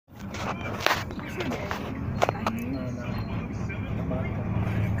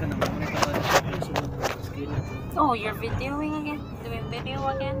Oh, you're videoing again? Doing video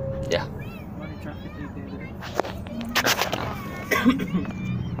again? Yeah.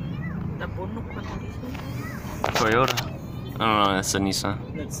 Toyota. I don't know, that's a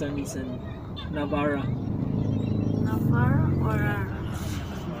Nissan. That's a Nissan Navara. Navara or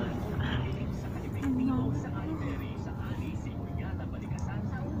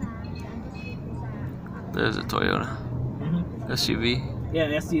There's a Toyota. SUV. Yeah,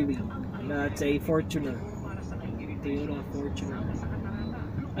 SUV. That's a Fortuner. Toyota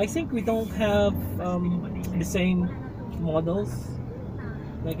Fortuner. I think we don't have the same models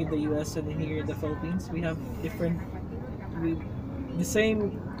like in the US and here in the Philippines. We have different, the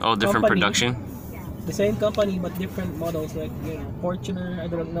same. Oh, different company, production. The same company but different models. Like Fortuner. I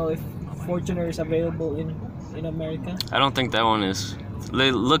don't know if Fortuner is available in America. I don't think that one is.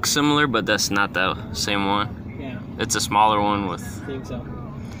 They look similar, but that's not that same one. Yeah. It's a smaller one with. I think so.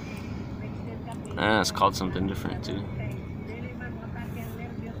 It's called something different too.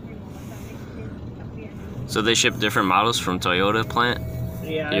 So they ship different models from Toyota plant.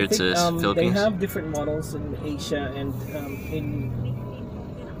 Yeah, here I think to they Philippines. have different models in Asia and in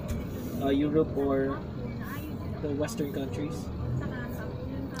Europe or the Western countries.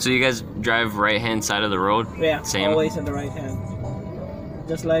 So you guys drive right-hand side of the road? Yeah, Same. always on the right hand.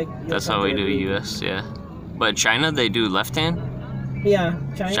 Just like That's how we do US, yeah. But China, they do left-hand? Yeah,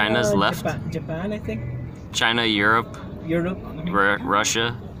 China's left. Japan, I think. China, Europe, Europe.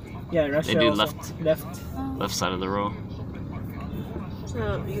 Russia. Yeah, Russia. They do also. left side of the road.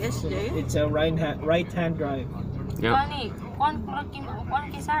 so USJ? It's a right hand drive. Yep.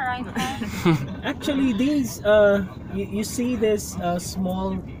 Actually, these you see this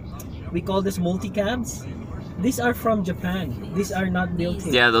small, we call this multi-cabs. These are from Japan. These are not built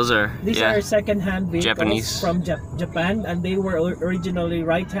here. Yeah, those are. These are second-hand vehicles Japanese. from Japan, and they were originally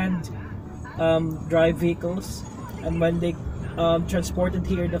right-hand drive vehicles. And when they transported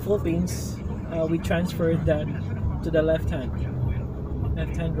here in the Philippines, we transferred that to the left-hand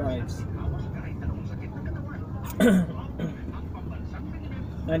drives.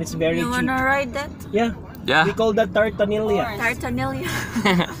 And it's very You cheap. wanna ride that? Yeah. Yeah. We call that Tartanilla. Tartanilla.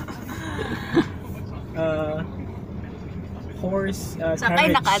 Horse Sakay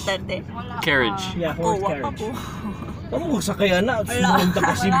carriage. na katarte. Carriage. Yeah, horse Wala carriage. pa po. Oh, sakay na. Sumunta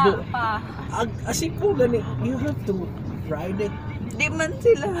ka Cebu. Cebu gani. You have to ride it. Di man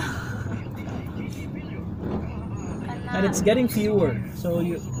sila. And it's getting fewer. So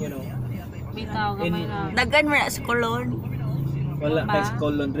you know. Bitaw, In- gamay na. Dagan mo na sa Colon. Wala Ba? kay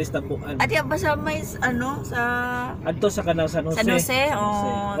Colon Ristabuan. At yan ba sa may, ano, sa Adto sa kanang San Jose. San Jose? O,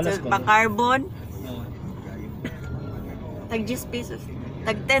 Wala sa sa Colon. Bacarbon. Ah. Tag 10 pesos.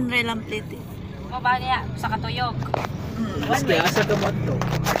 Tag 10 re lang plate. O ba niya, sa katuyog. Mas kaya asa ka mo adto.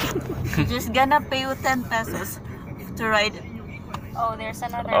 Just gonna pay you 10 pesos to ride it. Oh, there's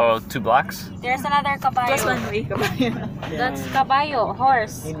another. Oh, 2 blocks? There's another kabayo. Just one way. That's kabayo,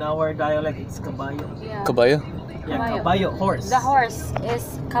 horse. In our dialect, it's kabayo. Yeah. Kabayo? Yeah, Kabayo. kabayo, horse. The horse is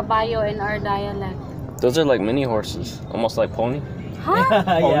kabayo in our dialect. Those are like mini horses, almost like pony. Huh?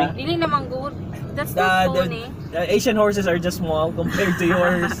 Yeah. Dili naman good. That's The, not the, pony. the Asian horses are just small compared to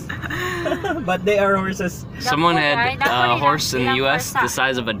yours. But they are horses. Someone pony, had right? That a pony horse in the lang US horsa. the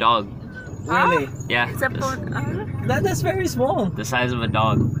size of a dog. Really? Yeah, It's a port. That's very small. the size of a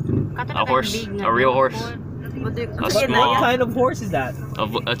dog. Kato A na horse, big na a real dog. horse. What do you A What small. kind of horse is that?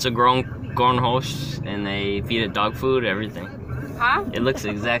 It's a grown horse, and they feed it dog food, everything. Huh? It looks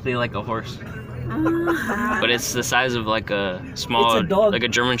exactly like a horse, but it's the size of like a small, It's a dog. like a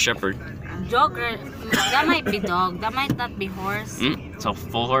German Shepherd. Dog. That might be dog. That might not be horse. It's a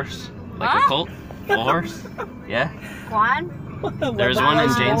full horse, like a Huh? colt, full horse. Yeah, Kwan? there's one in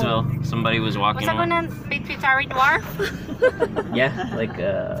Janesville. Somebody was walking Usa ko on. ng pituitary dwarf? Yeah, like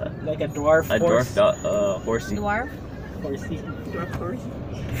a Like a dwarf dwarf horse. horsey. Dwarf? Horsey. Dwarf horse.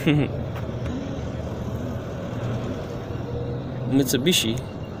 Mitsubishi.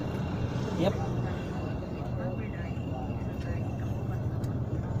 Yep.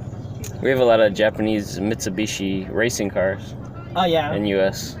 We have a lot of Japanese Mitsubishi racing cars Oh yeah. in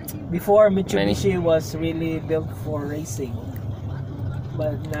US. Before Mitsubishi was really built for racing,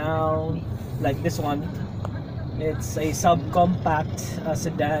 but now, like this one, it's a subcompact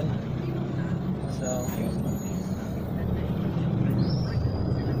sedan. So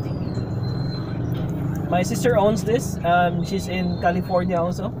my sister owns this. She's in California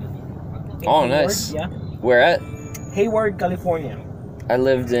also. In Oh, Hayward, nice. Yeah, Where at? Hayward, California. I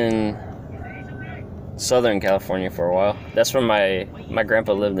lived in Southern California for a while. That's where my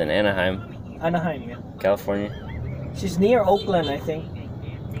grandpa lived in Anaheim. Anaheim, yeah. California. She's near Oakland, I think.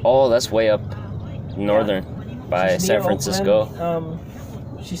 Oh, that's way up northern by She's San near Francisco. Oakland.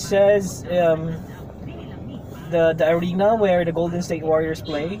 She says the arena where the Golden State Warriors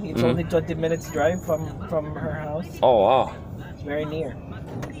play, it's only 20 minutes drive from her house. Oh, wow. It's very near.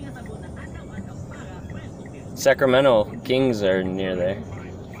 Sacramento Kings are near there.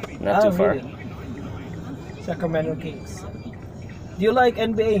 Not too far. Really? Sacramento Kings. Do you like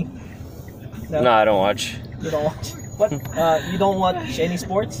NBA? No, I don't watch. You don't watch. What? You don't watch any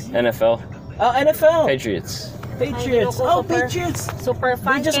sports? NFL. Oh, NFL. Patriots. Patriots. Ay, Oh, super- Patriots. Super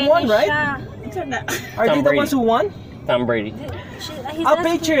fan. They just kay won, ni right? siya. Are Tom they the Brady. ones who won? Tom Brady. He's Oh, asking-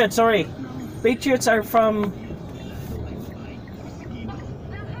 Patriots. Sorry, Patriots are from.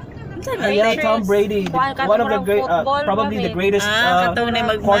 Yeah, Tom Brady, Kuha ka one of the ng great, football, probably the mami. greatest katong na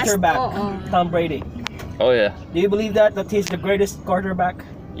magmas. quarterback. Oo. Tom Brady. Oh, yeah. Do you believe that he's the greatest quarterback?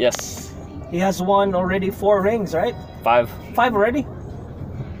 Yes. He has won already 4 rings, right? 5. 5 already?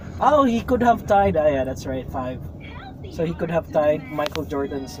 Oh, he could have tied. Yeah, that's right, 5. So he could have tied Michael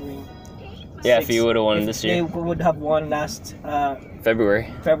Jordan's ring. Yeah, if 6. he would have won If this they year. would have won last February.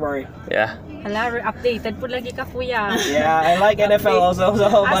 February. Yeah. Hala, updated po lagi ka kuya. Yeah, I like NFL also.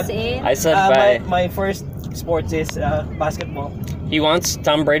 So, As but in, I said my first sports is basketball.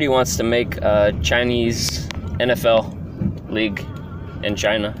 Tom Brady wants to make a Chinese NFL league in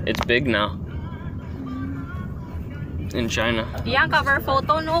China. It's big now. In China. iyang cover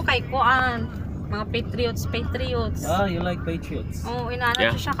photo no kay kuan. Mga Patriots. Ah, you like Patriots? Oh, inaana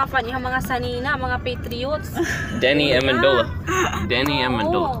Yeah. siya ka fan yung mga sanina, mga Patriots. Danny Amendola. Danny Oo.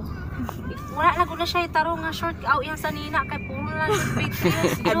 Amendola. Wala na ko na siya itaro nga short out yung sanina kay puro na siya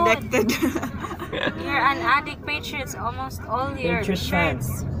Patriots. Jud. Addicted. You're an addict Patriots. Almost all your Patriots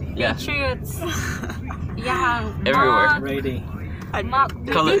shirts. Yeah. Patriots. Yang Everywhere. Ready.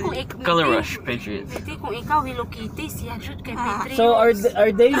 Color Rush Patriots. Hindi kung ikaw Hello Kitty, siya jud kay Patriots. So are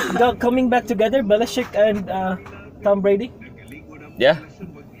they coming back together, Belichick and Tom Brady? Yeah.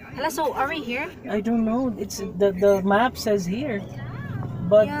 Hala, so are we here? I don't know. It's the map says here,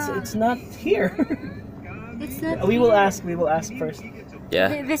 but Yeah. it's not here. It's not. We will ask. We will ask first.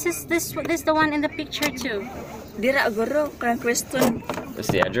 Yeah. This is the one in the picture too. Dira aguro kanang question.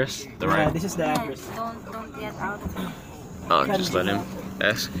 That's the address. The Yeah, right. this is the address. Don't get out. Oh, just let him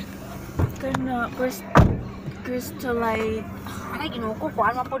ask. Kana crystallite. Ay ginuko ko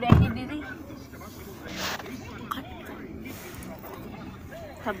ano po dahil diri.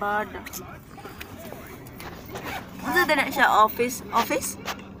 Sabada. Ano na siya office? Office?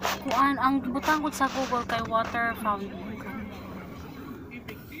 Kuan ang butang ko sa Google kay water fountain.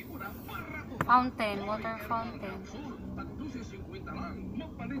 Water fountain.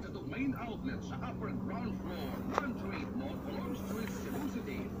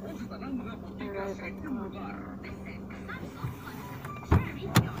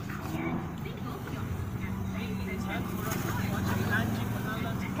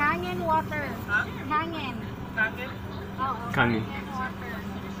 Kangen water. Kangen. Oo. Kangen. Water.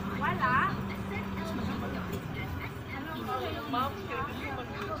 Wala.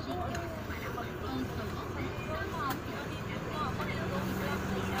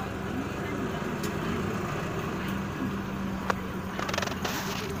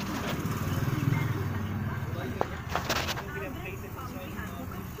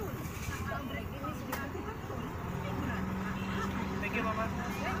 Thank you, Mama.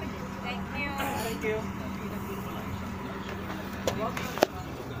 Thank you. Thank you.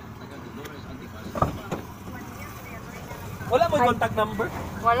 Wala mo contact number?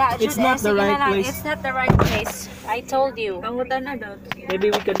 Wala. It's Jud, not the sige na right lang. place. It's not the right place. I told you. Pangutan na daw. Maybe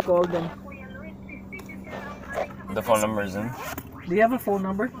we can call them. The phone number is in. Do you have a phone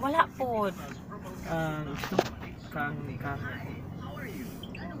number? Wala po.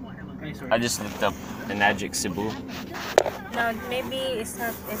 Okay, sorry. I just looked up Enagic Cebu. No, maybe it's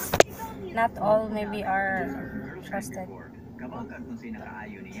not all maybe are trusted.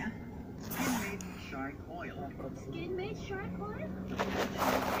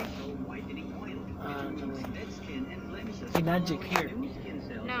 Enagic here.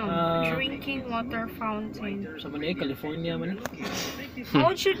 No, drinking water fountain. Sa Manila, California man.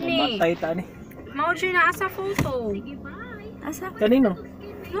 Mao should ni. Matay tani. Mao should na asa photo. Asa? Kanino?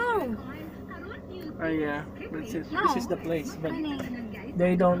 No. Ay, yeah. No. This is the place, but Kani.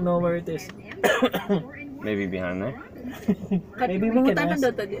 they don't know where it is. Maybe behind there. Maybe we can Pangutan na ask.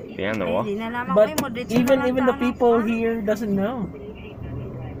 daw to di. Behind the Ay, wall. di na naman But ko mo dito even the mga people tama. here doesn't know.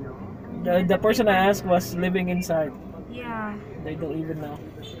 The person I asked was living inside. Yeah. They don't even know.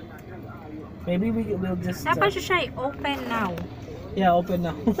 Maybe we'll just Dapat siya open now. yeah, open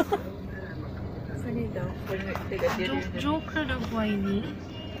now. Ano daw? Joke na daw ko ni.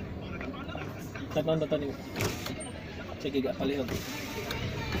 Tanon na tanin. Sige, ga palihog.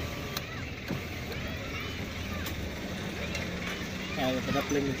 Ay,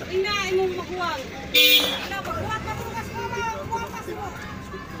 padapling nito. Ina, imong maghuwag. Ina, maghuwag ka bukas mo. Bukas mo.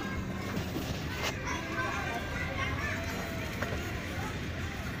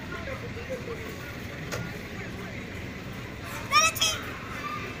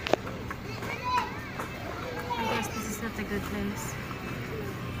 I guess this is not a good place.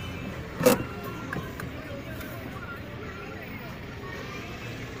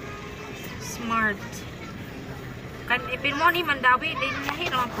 Smart. Kan ipin mo ni Mandawi, din lahi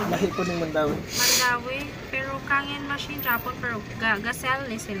naman po. Lahi po ng Mandawi. Mandawi, pero Kangen machine Japon, pero gasel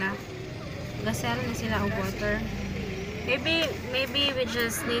ni sila. Gasel ni sila of water. Maybe we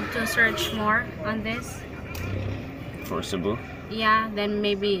just need to search more on this. For Cebu. Yeah, then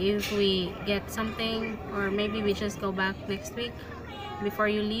maybe if we get something, or maybe we just go back next week before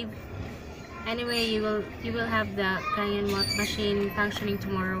you leave. Anyway, you will have the Kangen machine functioning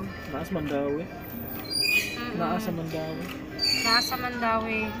tomorrow. Naas Mandawi. Naas sa Mandawi. Nasa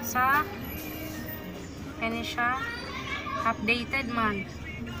Mandawi sa kani siya updated man.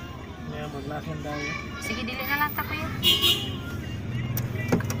 Yeah, maglaas Mandawi. Sige, dili na lang ta kuya.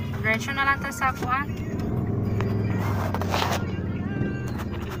 Diretso na lang ta sa kuan.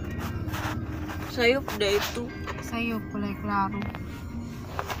 Sayop da ito. Sa'yo, kulay klaro.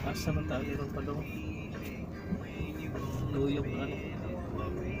 Asa man tayo ron pa doon. Luyong ano.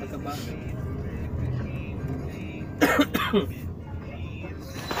 Pagkabasa.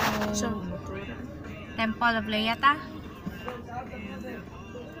 So, Temple of Leata.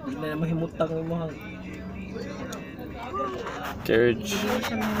 Hindi na mahimutang yung mga Carriage.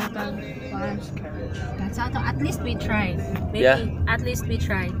 That's how at least we tried. Maybe Yeah. at least we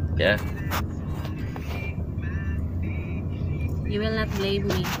tried. Yeah. You will not blame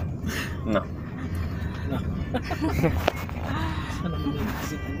me. No. no. Ano mo yung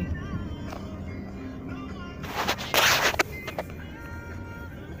exit ini?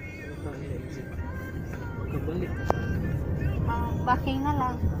 Kabalik ka. Backing na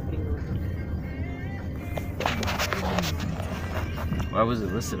lang. Why was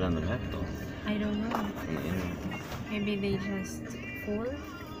it listed on the map though? I don't know. On the internet? Maybe they just full.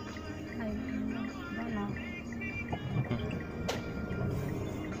 I don't know.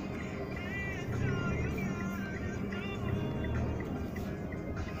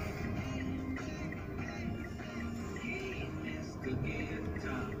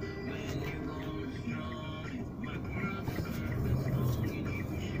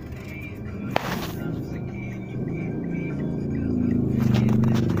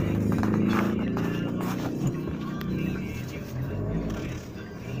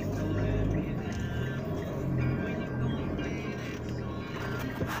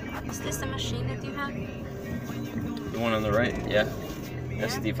 Is this the machine that you have? The one on the right, yeah. Yeah.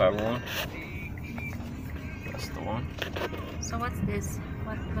 SD501. That's the one. So what's this?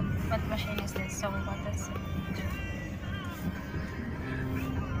 What machine is this? So what does it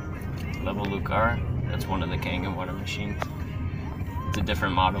do? Level Lucar. That's one of the Kangen water machines. It's a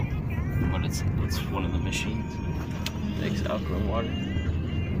different model, but it's one of the machines. Takes alkaline water.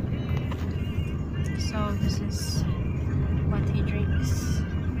 So this is what he drinks.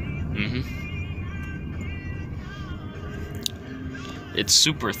 Mm-hmm. It's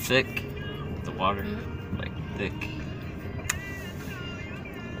super thick. The water, like thick.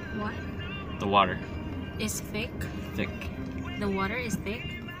 What? The water, Is thick? thick. The water is thick?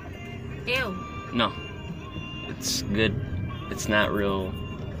 Ew. No, it's good. It's not real,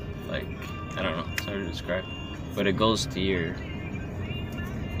 like, I don't know, it's hard to describe. But it goes to your,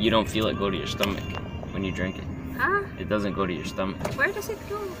 you don't feel it go to your stomach when you drink it. Huh? It doesn't go to your stomach. Where does it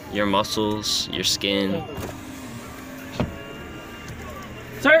go? Your muscles, your skin.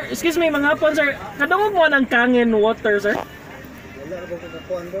 Sir, excuse me, mga hapon, sir. Kadungog mo ng Kangen water, sir? Wala na bang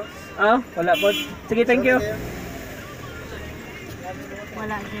kakakuan bro? Ah, wala po. Sige, thank you.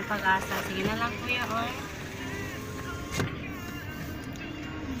 Wala siya pag-asa. Sige na lang kuya, oy.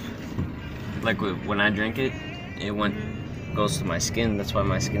 Like when I drink it, it goes to my skin. That's why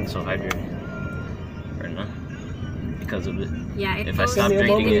my skin's so hydrated right now, because of it. Yeah, it If I goes, stop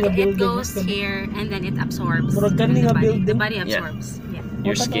drinking it, it goes here and then it absorbs. Murag in gani the nga body. building. The body Yeah. absorbs. Yeah.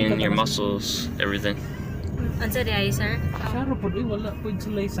 your skin, your muscles, everything. Unsa di ay, sir? Saro po, wala po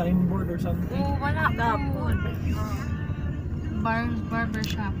sila signboard or something. Oh, wala po. Barber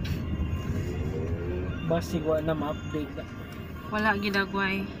shop. Basig wa na ma-update na. Wala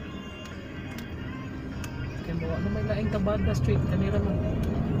gidagway. Kaya mo, ano may laing Tabada Street, kanira man.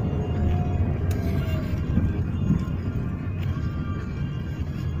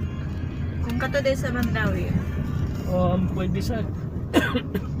 Kato din sa Mandawi. Pwede sa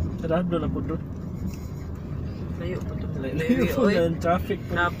sarado na po doon. Layo po to. Layo po Oy. ng traffic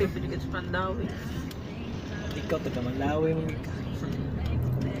po. Grabe, pinigit sa Mandawi. Ikaw taga Malawi mo.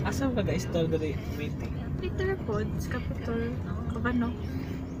 Asa ka ga-install dali meeting? Peter Foods, Capitol, Cabano.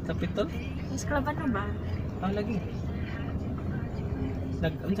 Capitol? Is Cabano ba? Lagi.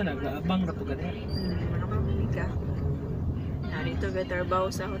 Nag-abang na po ganyan. Ano ka ka? Narito trabaho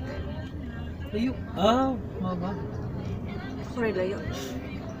sa hotel. Layo. Maba. Ako rin layo.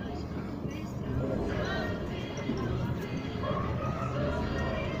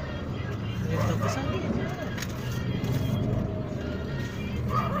 Ito pa sa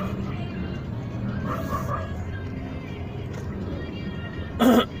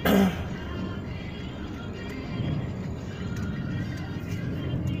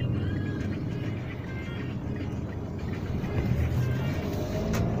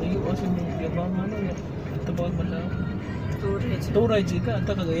layo kasi mo yabang ano ya. Ito ba man lang? Tourist. Turay jika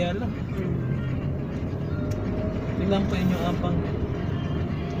ata kagayala. Ilang pa inyong apang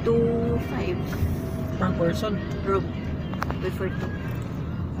 2.5 per person? room. Before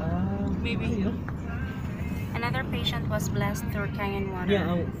 2. Maybe. Ayun. Another patient was blessed through Kangen water.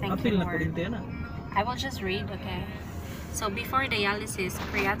 Yeah, Thank apil you, na Lord. kuryente na. I will just read, okay? So before dialysis,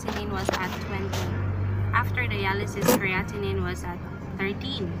 creatinine was at 20. After dialysis, creatinine was at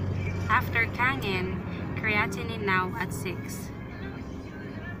 13. After Kangen, creatinine now at 6.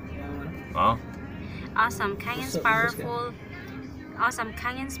 Wow. Awesome. Kangen's So, powerful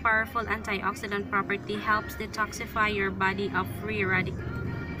antioxidant property helps detoxify your body of free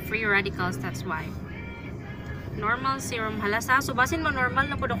radicals. That's why. Normal serum halasa. So basin mo normal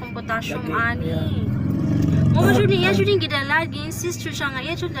na pud akong potassium Lagi, ani. yeah. Mo jud niya jud gidala gi-insist siya nga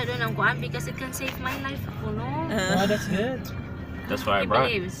iya jud na doon ang kuan because it can save my life ako no. That's good. That's why I He brought.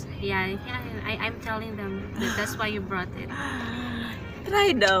 believes. Yeah, I'm telling them that that's why you brought it.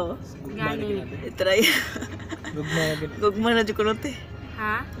 Try daw. Gani. Try. Gugma na gid. Gugma na dyan ko note.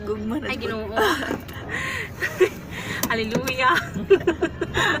 Ha? Gugma na Ay dyan ko. Ginoo. Hallelujah.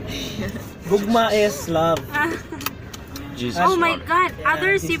 Gugma is love. Jesus. Oh my water. God! Yeah,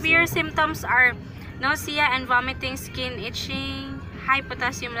 Other this severe symptoms are nausea and vomiting, skin itching, high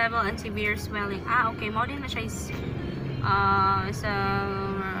potassium level, and severe swelling. Okay. Mo din na siya is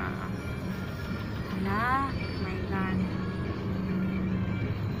my God.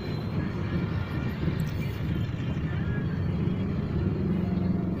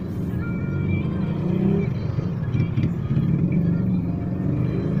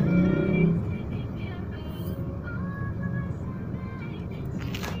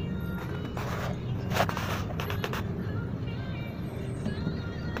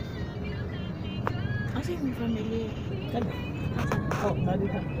 Asa yung family? Kana. Nadi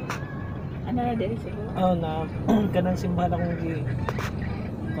ka. Ano na din siya? Na kanang simbahan akong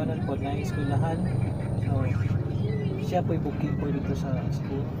kanan po na eskwelahan. So siya po'y booking po dito sa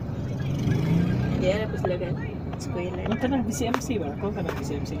school. Yeah, na po sila gan. Spoiler. Ang kanang BCMC ba? Kung kanang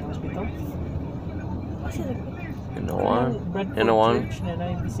BCMC ng hospital? Asa na po? Inawan. Bradford Inawan. Church na na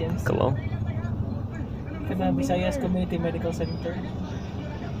yung BCMC. Hello. Kanang Visayas Community Medical Center.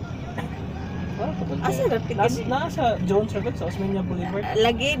 Asa na pikin? Nasa Jones Road sa Osmeña Boulevard.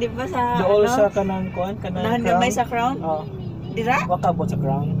 Lagi, di ba sa Dool sa kanang kuan kanang Nahandamay sa crown? Oo. Dira? Waka po sa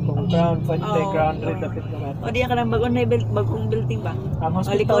ground. Kung ground, pwede Oo, ground, oo. red dapit na natin. O diya ka ng bagong na bagong building ba?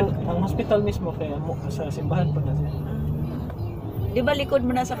 likod. Ang hospital mismo kaya sa simbahan po na siya. Di ba likod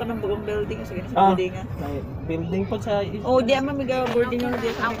mo na sa kanang bagong building sa ganun sa building nga? May building po sa Oh, di ama miga boarding nga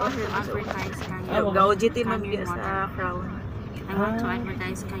diya I sa want to advertise Kangen. Ah, Gaw GT man Kangen diya water. sa crown. I want to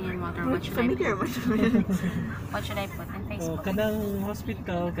advertise Kangen water. What should I Familiar put? man. What should I put on Facebook? kanang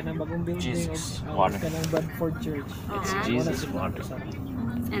hospital, kanang bagong building, Jesus, o water. kanang Bradford Church. It's Ah. Jesus water.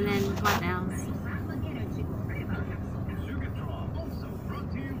 And then what else?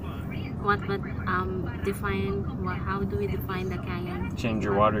 What would define how do we define the Kangen? Change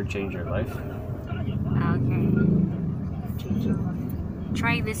your water, change your life. Okay.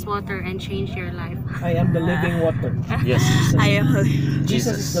 Try this water and change your life. I am the living water. Yes. Ayaw.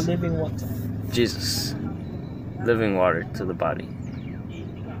 Jesus is the living water. Jesus. Living water to the body.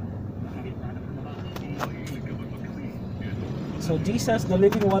 So Jesus, the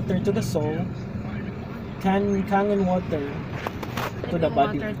living water to the soul, Kangen water to the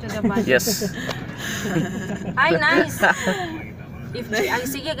body. Water to the body. Yes. Ay, nice.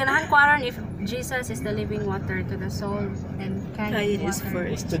 Sige, ganahan ko aron if Jesus is the living water to the soul, then Kangen Kangen is water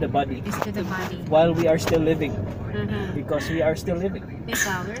Is to the body. is to the body. While we are still living, Mm-hmm. because we are still living. We're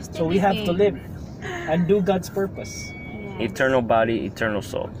still So we have to live and do God's purpose. Eternal body, eternal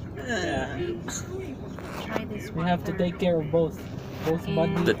soul. Yeah. Try this We have to take care of both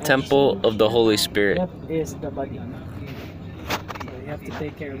body. The and temple soul. of the Holy Spirit. That is the body. So we have to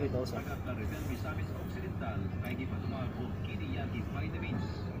take care of it also.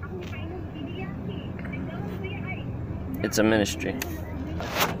 It's a ministry.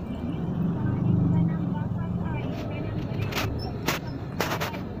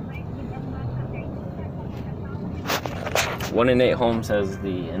 One in 8 homes has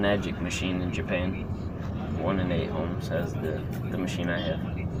the Enagic machine in Japan. 1 in 8 homes has the machine I have.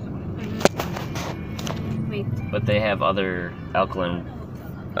 Wait. But they have other alkaline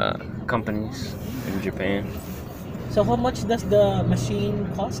companies in Japan. So how much does the machine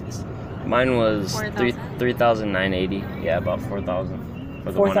cost? Mine was 4,000? $3,980. Yeah, about $4,000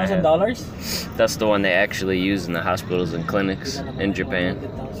 for the one I have. $4,000? That's the one they actually use in the hospitals and clinics in Japan.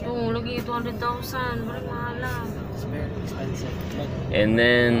 Oh, lagi 200,000. Wala mahal. It's very expensive. But And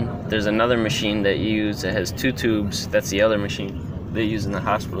then there's another machine that you use that has 2 tubes. That's the other machine they use in the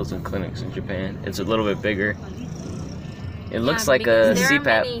hospitals and clinics in Japan. It's a little bit bigger. It looks like a because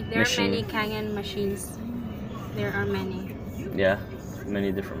CPAP there are machine. many Kangen machines. There are many. Yeah,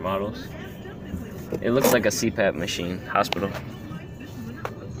 many different models. It looks like a CPAP machine, hospital.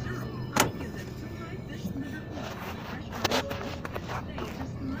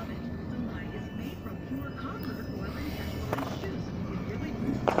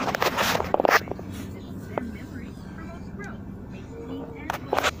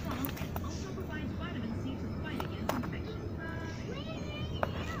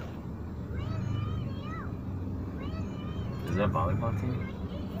 Is that volleyball team?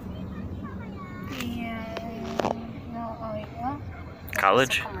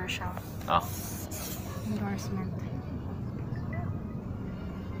 College? Commercial Oh. endorsement.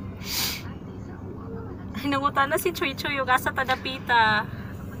 Ay, nangutan na si Chuy Chuy yung asa tadapita.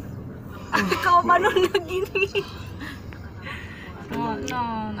 Ikaw ba nun nagini? No,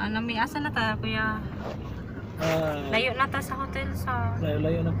 nami asa na ta kuya. Layo na ta sa hotel sa.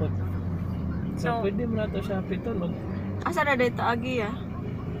 layo na po. So, So- pwede mo na ito siya pitulog. Asa na dito agi ah?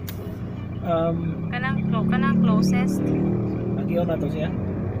 Kanang closest. Agiyaw na ito siya.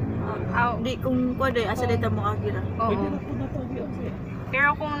 Aw, Di kung kuwede asa dito mo agi ra. Pwede oo. na po na ito agiyaw siya. Pero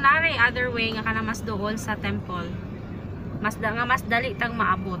kung naray other way nga kana mas dool sa temple, mas dali tang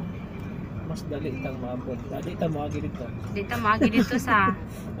maabot. Mas dali itang maabot. Dali itang maagi dito. Dito maagi dito sa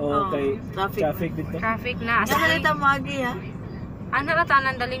Okay. traffic. Traffic dito. traffic na. Asa dito mo agi ah? Ano ra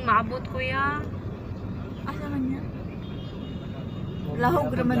tanan daling maabot kuya? Asa man yan?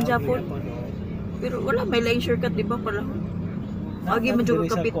 Lahog raman Japon. Pero wala may laing shortcut di ba pala? Agi man jud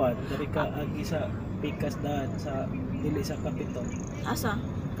ka kapit. Dari ka agi sa pikas daan sa dili sa Capitol. Asa?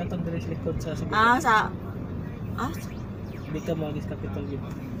 Katong dili sa likod sa Cebu. Sa Di ka maagi sa Capitol dito.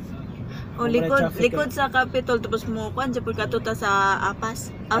 o Wala traffic, likod sa Capitol tapos mo kuan sa pagkatuta sa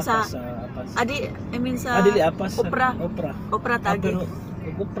Apas. Apas, Sa Apas. adi I mean sa Dili Apas. Opera. Opera. Opera tagi. Pero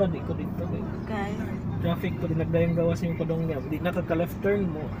pag Opera di ko dito. Kay Traffic ko din nagdayang gawas yung padong niya. Di nakaka left turn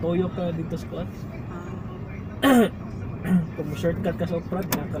mo. Toyo ka dito sa kuat. Kung mo shortcut ka sa Opera,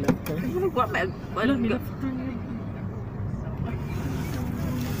 di nakaka left turn. Wa may wala May ka. left turn yun.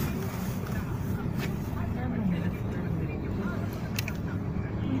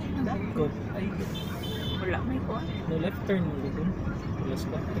 Good. Ay, Wala may kuan. no left turn mo dito. Plus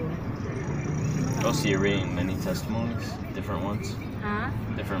 4. Oh, so you're reading many testimonies? Different ones? Huh?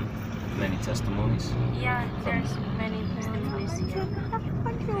 Different, many testimonies? Yeah, there's many testimonies here.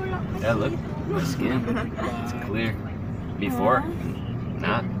 Yeah, look, my skin. It's clear. Before,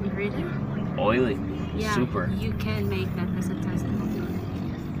 not Really? oily. Yeah. Super. You can make that as a testimony.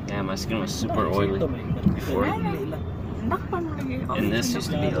 Yeah, my skin was super oily before. Nakpan mo lagi. And this used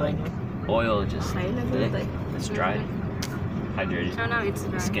to be like oil, just thick. It's dry. Hydrated. So now it's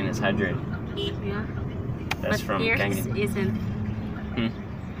The dry. skin is hydrated. Yeah. That's But from yours Kangen. isn't. Hmm.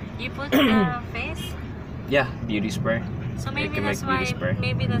 You put the face? Yeah, beauty spray. So maybe can that's make beauty why. spray.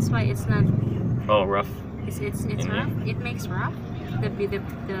 Maybe that's why it's not. Oh, rough. It's In rough. It makes rough. The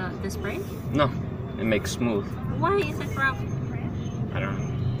spray. No, it makes smooth. Why is it rough? I don't know.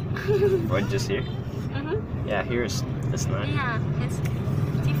 What, just here? Mm-hmm. Yeah, here it's not. Yeah, it's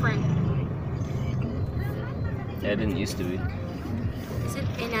different. Yeah, it didn't used to be. Is it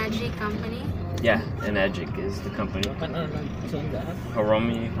Energy Company? Yeah, Enagic is the company. Kan lang sa daan.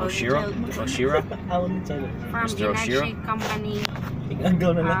 Hiromi Oshiro? Oshira? Awon sa From Mr. Oshiro? Energy Company,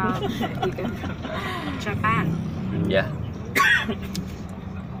 Igagaw na lang. Japan. Yeah.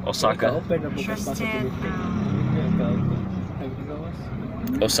 Osaka. Open na bukas pa sa Trusted. Pilipinas.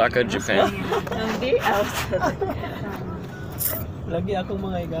 Osaka, Japan. Hindi out. Lagi akong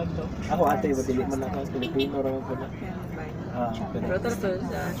mga igado. Ako ate, dili man ako Pilipino raman ko na. Pero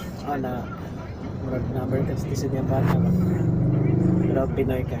na murag na American citizen yung bata. Pero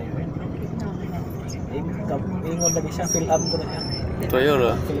Pinoy kayo. Ingon lagi siya, fill up ko na siya. Toyo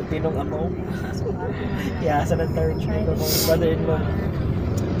ra. Filipinong amo. Yeah, sa third ko kong brother-in-law.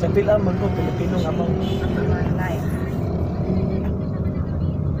 Sa fill up man ko, Filipinong amo.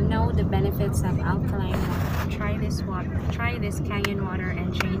 Know the benefits of alkaline water. Try this Kangen water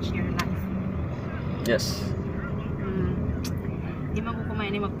and change your life. Yes. Di man ko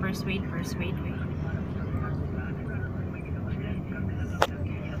kumain mag persuade way.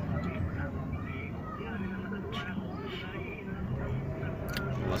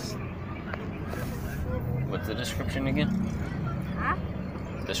 What's the description again? Huh?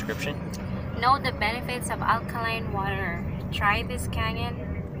 Description? Know the benefits of alkaline water. Try this Kangen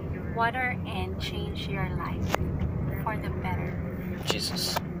water and change your life for the better.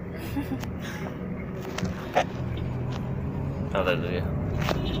 Jesus. Hallelujah.